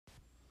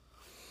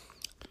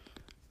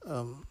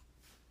Um,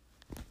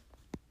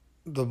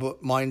 the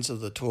Minds of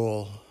the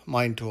Tool,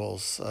 Mind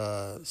Tools,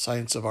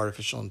 Science of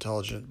Artificial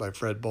Intelligence by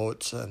Fred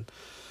Boats and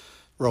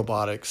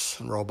Robotics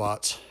and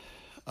Robots.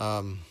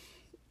 Um,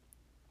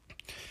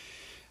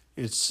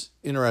 it's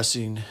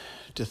interesting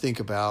to think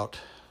about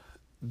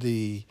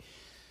the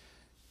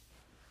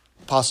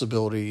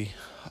possibility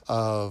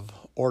of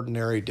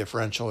ordinary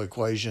differential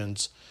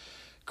equations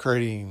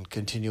creating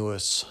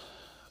continuous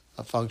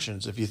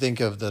functions. If you think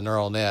of the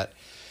neural net,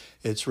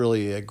 it's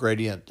really a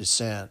gradient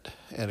descent,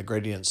 and a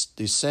gradient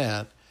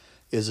descent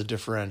is a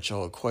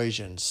differential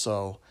equation.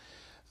 So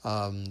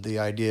the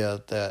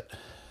idea that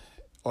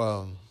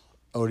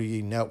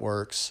ODE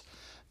networks,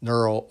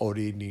 neural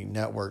ODE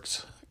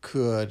networks,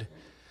 could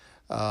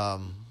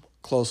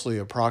closely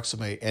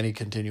approximate any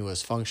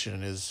continuous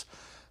function is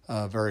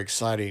very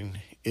exciting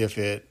if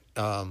it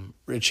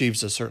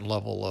achieves a certain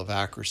level of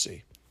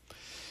accuracy.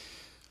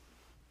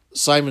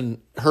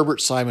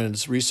 Herbert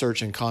Simon's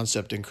research and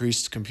concept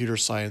increased computer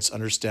science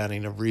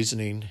understanding of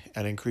reasoning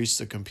and increased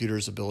the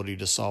computer's ability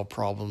to solve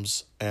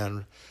problems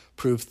and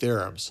prove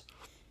theorems.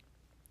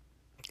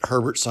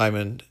 Herbert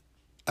Simon,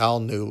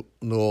 Al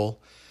Newell,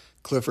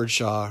 Clifford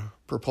Shaw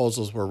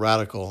proposals were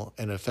radical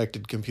and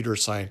affected computer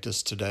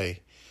scientists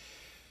today.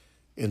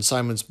 In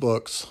Simon's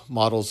books,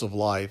 Models of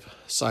Life,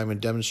 Simon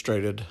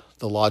demonstrated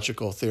the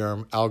logical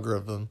theorem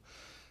algorithm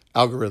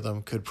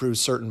could prove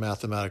certain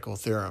mathematical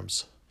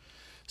theorems.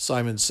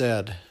 Simon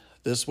said,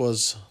 "This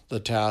was the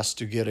task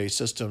to get a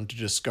system to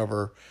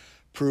discover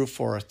proof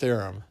for a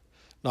theorem,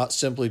 not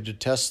simply to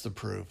test the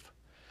proof.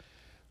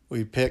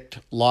 We picked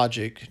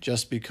logic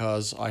just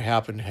because I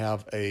happened to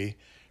have a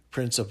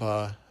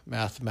Principia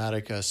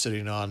Mathematica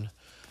sitting on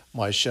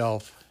my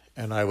shelf,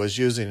 and I was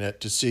using it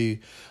to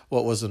see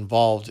what was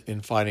involved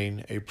in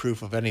finding a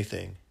proof of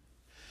anything."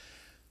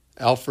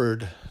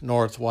 Alfred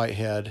North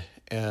Whitehead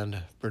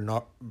and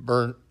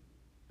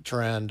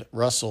Bertrand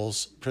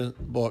Russell's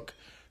book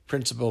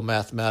Principia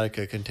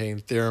Mathematica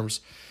contained theorems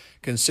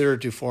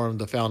considered to form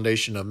the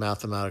foundation of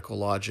mathematical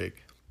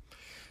logic.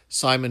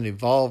 Simon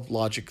evolved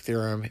logic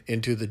theorem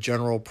into the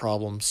general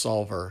problem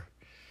solver.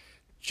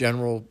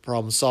 General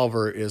problem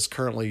solver is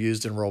currently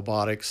used in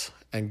robotics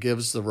and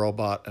gives the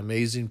robot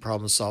amazing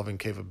problem-solving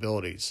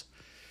capabilities.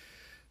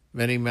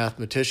 Many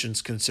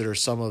mathematicians consider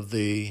some of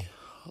the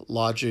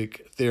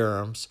logic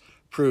theorems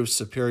proofs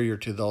superior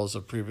to those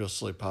of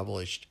previously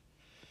published.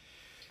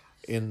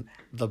 In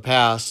the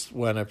past,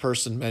 when a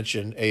person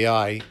mentioned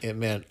AI, it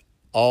meant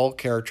all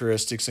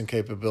characteristics and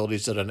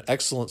capabilities that an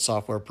excellent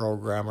software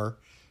programmer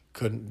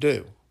couldn't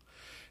do.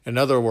 In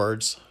other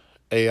words,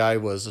 AI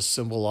was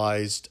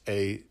symbolized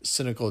a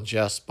cynical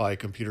jest by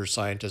computer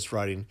scientists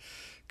writing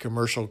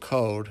commercial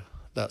code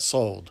that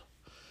sold.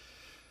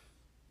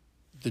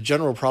 The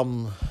general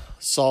problem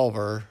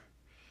solver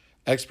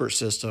expert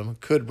system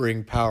could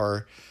bring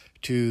power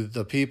to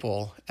the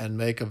people and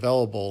make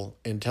available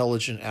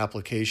intelligent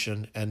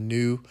application and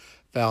new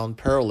found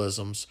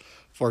parallelisms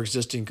for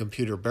existing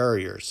computer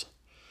barriers.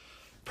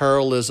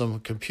 Parallelism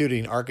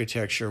computing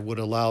architecture would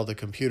allow the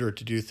computer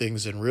to do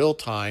things in real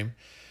time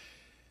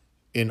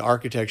in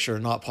architecture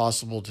not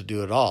possible to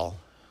do at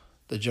all.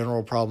 The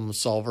general problem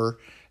solver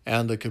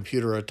and the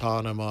computer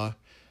autonoma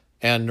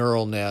and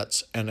neural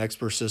nets and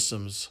expert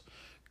systems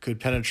could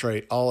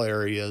penetrate all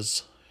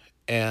areas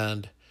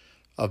and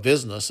of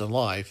business and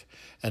life,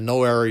 and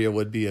no area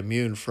would be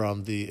immune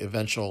from the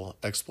eventual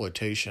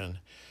exploitation.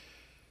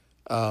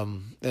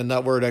 And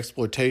that word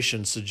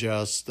exploitation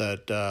suggests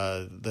that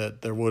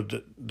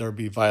there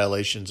be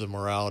violations of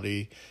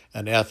morality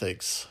and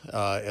ethics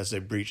as they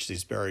breach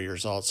these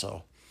barriers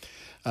also.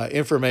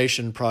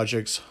 Information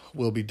projects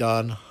will be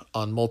done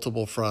on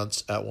multiple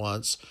fronts at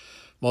once.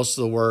 Most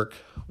of the work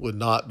would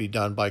not be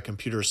done by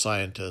computer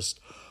scientists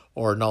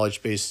or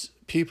knowledge-based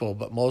people,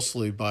 but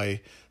mostly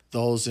by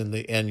those in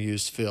the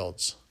end-use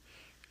fields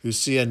who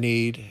see a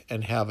need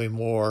and have a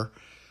more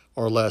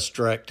or less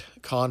direct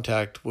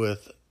contact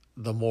with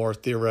the more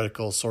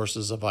theoretical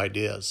sources of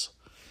ideas.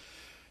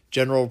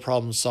 General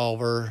problem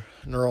solver,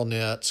 neural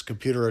nets,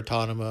 computer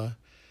autonoma,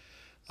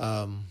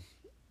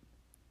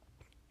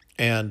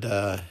 and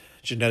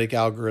genetic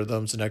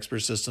algorithms and expert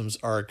systems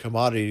are a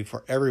commodity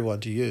for everyone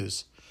to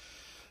use.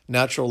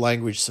 Natural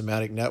language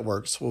semantic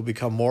networks will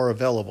become more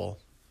available.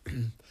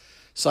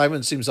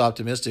 Simon seems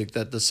optimistic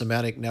that the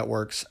semantic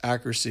network's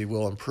accuracy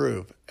will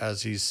improve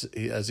as he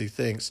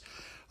thinks.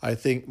 "I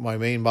think my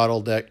main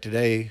bottleneck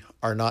today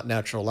are not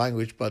natural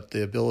language, but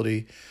the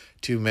ability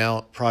to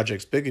mount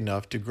projects big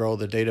enough to grow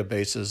the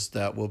databases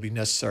that will be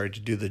necessary to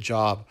do the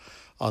job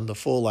on the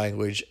full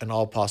language and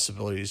all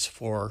possibilities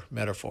for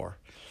metaphor."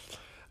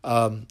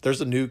 There's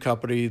a new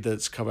company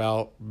that's come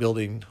out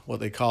building what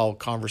they call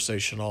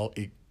conversational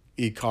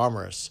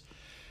e-commerce.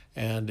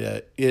 And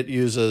it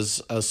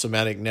uses a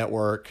semantic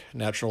network,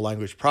 natural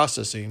language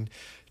processing,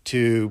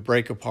 to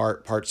break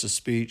apart parts of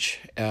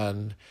speech,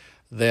 and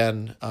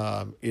then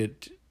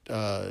it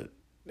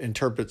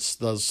interprets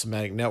those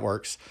semantic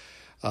networks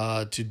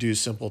to do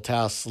simple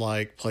tasks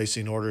like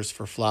placing orders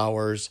for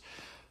flowers,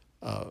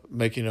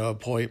 making an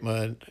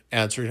appointment,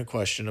 answering a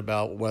question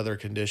about weather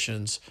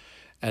conditions,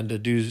 and to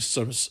do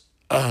some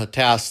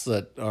tasks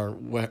that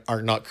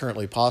are not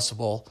currently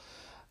possible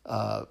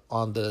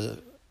on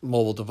the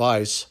mobile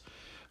device,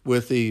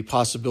 with the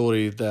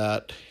possibility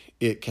that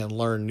it can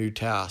learn new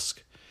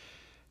tasks.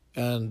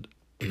 And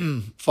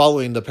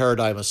following the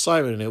paradigm of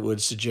Simon, it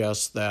would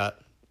suggest that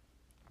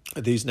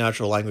these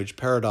natural language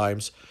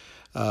paradigms,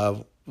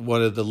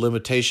 one of the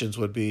limitations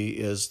would be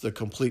is the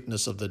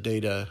completeness of the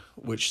data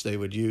which they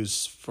would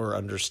use for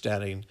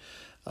understanding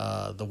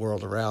the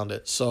world around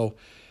it. So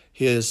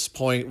his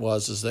point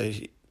was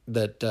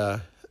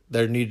that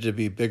there needed to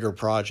be bigger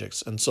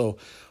projects. And so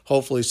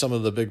hopefully some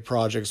of the big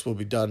projects will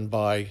be done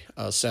by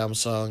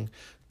Samsung,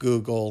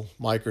 Google,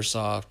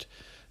 Microsoft,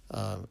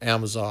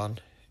 Amazon,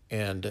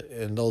 and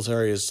in those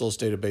areas, those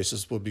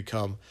databases will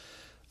become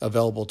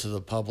available to the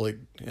public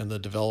and the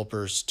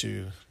developers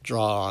to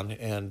draw on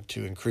and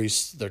to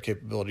increase their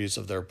capabilities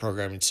of their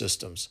programming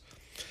systems.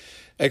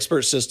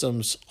 Expert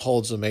Systems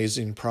holds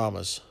amazing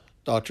promise.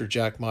 Dr.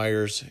 Jack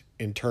Myers'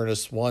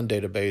 Internus One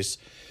database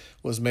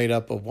was made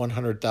up of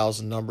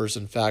 100,000 numbers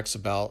and facts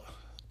about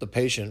the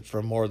patient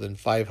from more than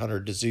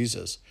 500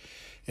 diseases.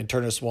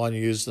 Internus One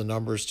used the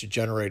numbers to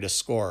generate a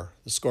score.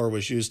 The score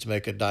was used to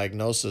make a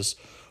diagnosis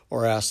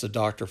or ask the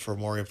doctor for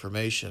more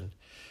information.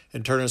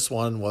 Internus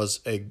One was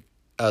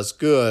as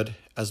good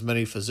as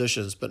many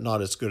physicians, but not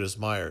as good as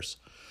Myers.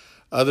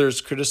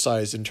 Others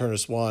criticized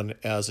Internus One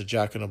as a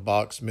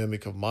jack-in-a-box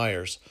mimic of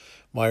Myers.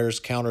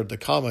 Myers countered the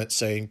comment,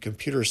 saying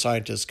computer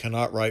scientists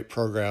cannot write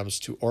programs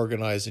to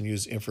organize and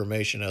use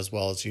information as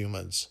well as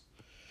humans.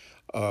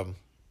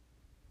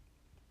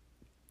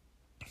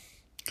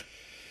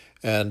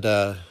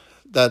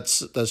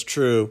 That's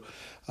true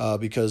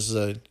because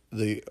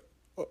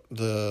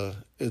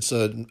it's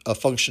a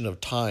function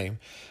of time,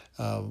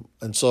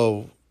 and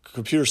so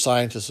computer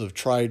scientists have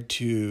tried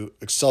to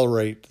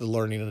accelerate the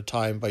learning of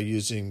time by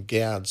using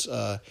GANs,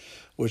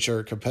 which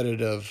are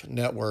competitive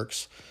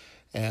networks,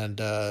 and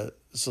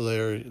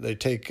so they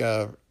take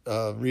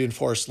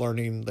reinforced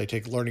learning. They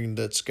take learning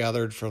that's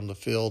gathered from the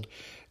field,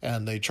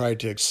 and they try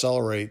to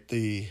accelerate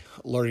the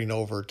learning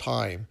over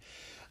time,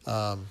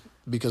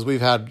 because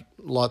we've had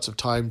lots of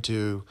time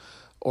to,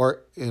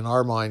 or in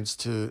our minds,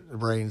 to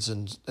brains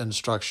and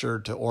structure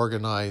to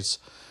organize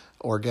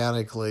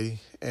organically,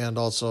 and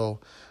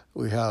also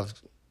we have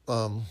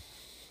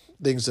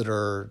things that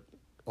are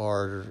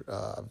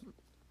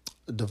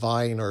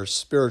divine or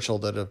spiritual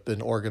that have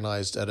been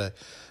organized at a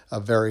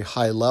very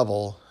high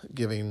level,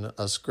 giving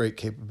us great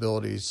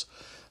capabilities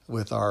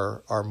with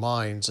our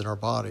minds and our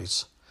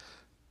bodies.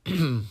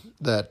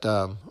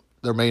 That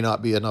there may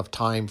not be enough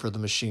time for the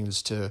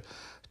machines to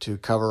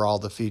cover all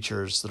the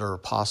features that are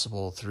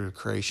possible through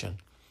creation,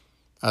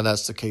 and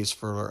that's the case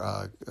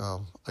for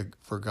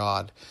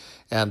God,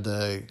 and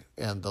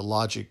the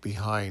logic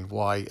behind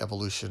why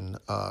evolution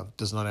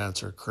does not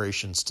answer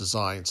creation's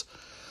designs.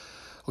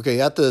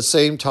 Okay, at the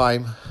same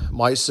time,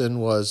 MYCIN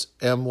was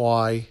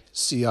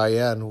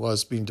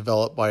being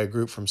developed by a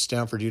group from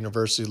Stanford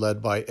University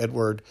led by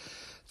Edward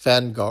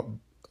Feigenbaum.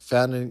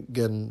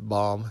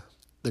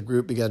 The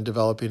group began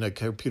developing a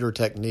computer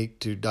technique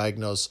to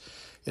diagnose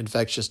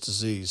infectious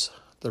disease.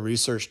 The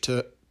research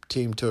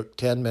team took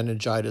 10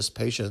 meningitis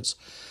patients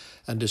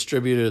and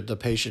distributed the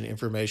patient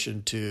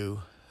information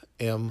to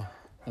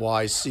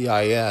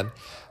MYCIN,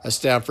 a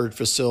Stanford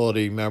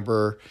facility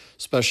member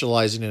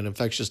specializing in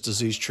infectious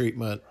disease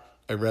treatment,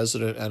 a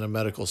resident and a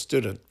medical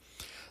student.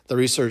 The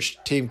research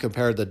team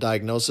compared the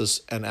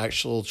diagnosis and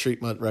actual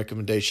treatment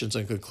recommendations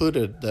and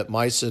concluded that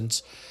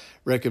MYCIN's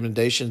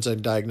recommendations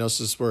and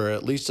diagnosis were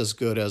at least as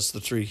good as the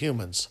three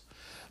humans.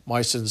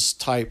 MYCIN's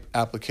type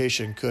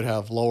application could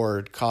have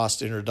lowered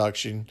cost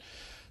introduction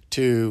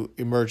to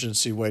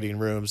emergency waiting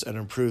rooms and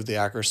improved the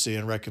accuracy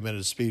and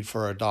recommended speed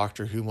for a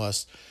doctor who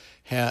must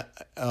handle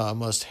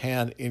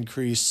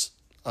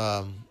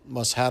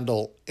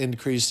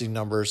increasing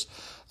numbers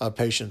of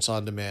patients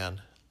on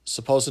demand.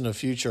 Suppose in the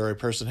future a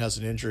person has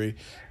an injury,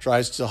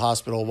 drives to the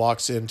hospital,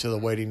 walks into the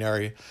waiting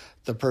area.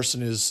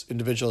 The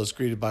individual is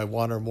greeted by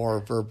one or more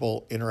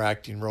verbal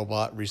interacting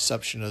robot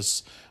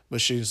receptionists,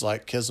 machines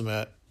like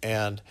Kismet,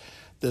 and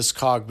this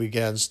cog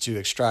begins to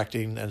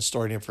extracting and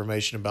storing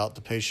information about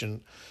the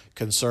patient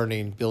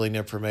concerning billing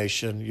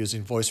information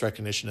using voice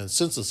recognition and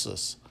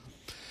synthesis.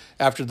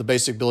 After the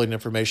basic billing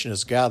information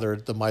is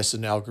gathered, the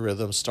MYCIN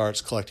algorithm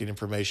starts collecting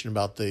information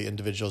about the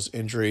individual's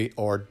injury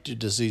or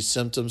disease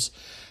symptoms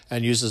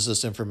and uses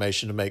this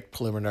information to make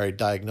preliminary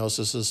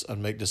diagnoses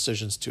and make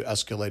decisions to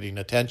escalating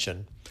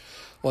attention.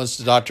 Once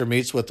the doctor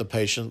meets with the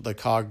patient, the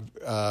cog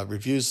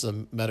reviews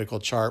the medical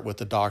chart with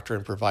the doctor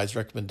and provides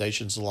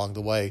recommendations along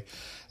the way,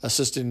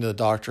 assisting the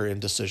doctor in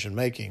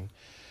decision-making.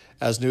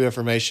 As new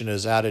information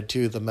is added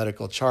to the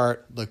medical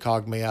chart, the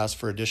cog may ask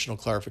for additional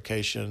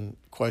clarification,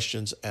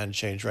 questions, and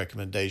change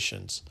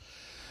recommendations.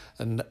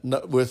 And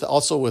with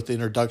the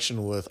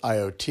introduction with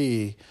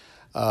IoT,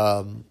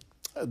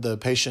 the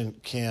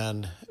patient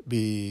can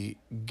be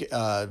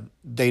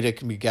data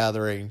can be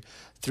gathering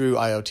through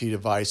IoT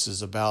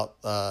devices about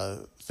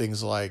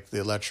things like the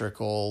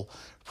electrical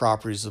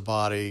properties of the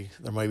body.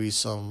 There might be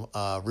some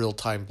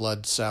real-time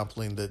blood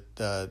sampling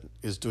that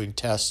is doing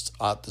tests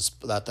at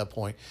that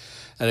point,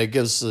 and it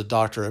gives the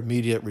doctor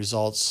immediate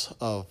results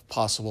of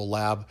possible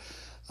lab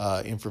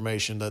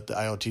information that the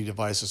IoT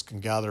devices can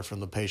gather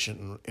from the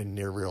patient in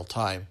near real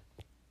time.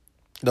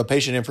 The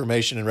patient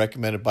information and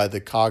recommended by the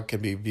COG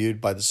can be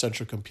viewed by the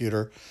central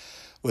computer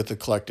with the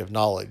collective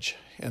knowledge.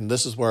 And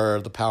this is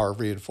where the power of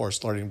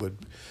reinforced learning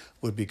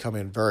would become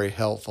in very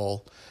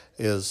helpful,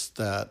 is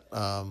that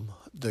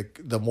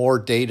the more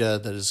data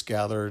that is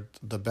gathered,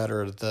 the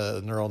better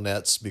the neural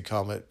nets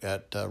become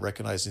at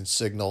recognizing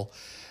signal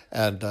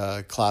and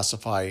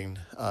classifying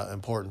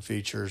important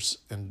features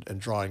and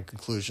drawing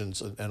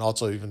conclusions, and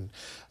also even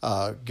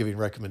giving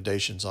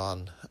recommendations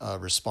on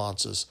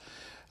responses.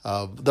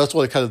 That's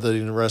what kind of the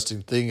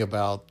interesting thing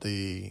about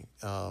the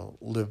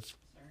Live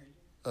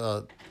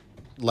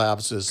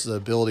labs is the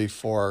ability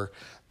for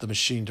the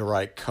machine to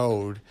write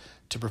code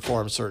to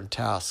perform certain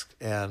tasks,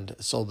 and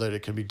so that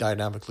it can be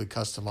dynamically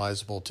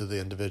customizable to the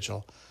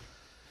individual.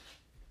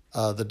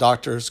 The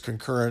doctor's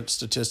concurrent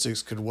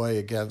statistics could weigh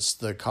against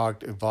the COG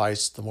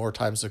device. The more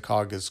times the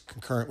COG is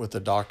concurrent with the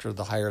doctor,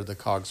 the higher the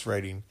COG's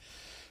rating.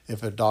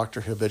 If a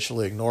doctor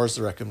habitually ignores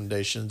the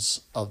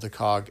recommendations of the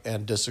COG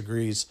and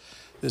disagrees,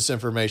 this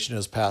information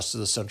is passed to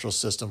the central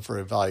system for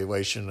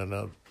evaluation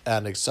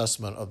and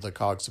assessment of the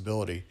COG's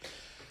ability.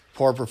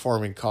 Poor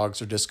performing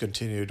COGs are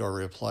discontinued or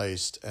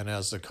replaced, and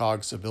as the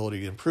COG's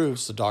ability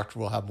improves, the doctor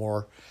will have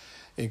more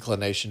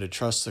inclination to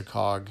trust the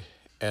COG,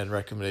 and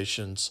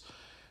recommendations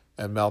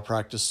and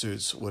malpractice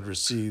suits would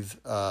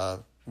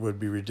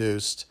be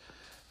reduced,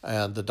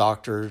 and the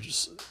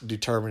doctors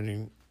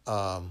determining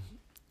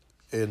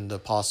in the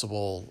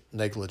possible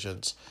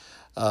negligence.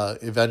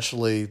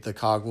 Eventually, the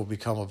COG will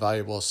become a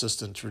valuable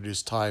assistant to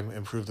reduce time,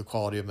 improve the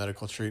quality of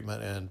medical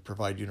treatment, and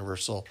provide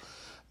universal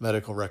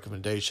medical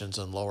recommendations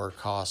and lower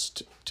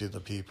cost to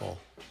the people.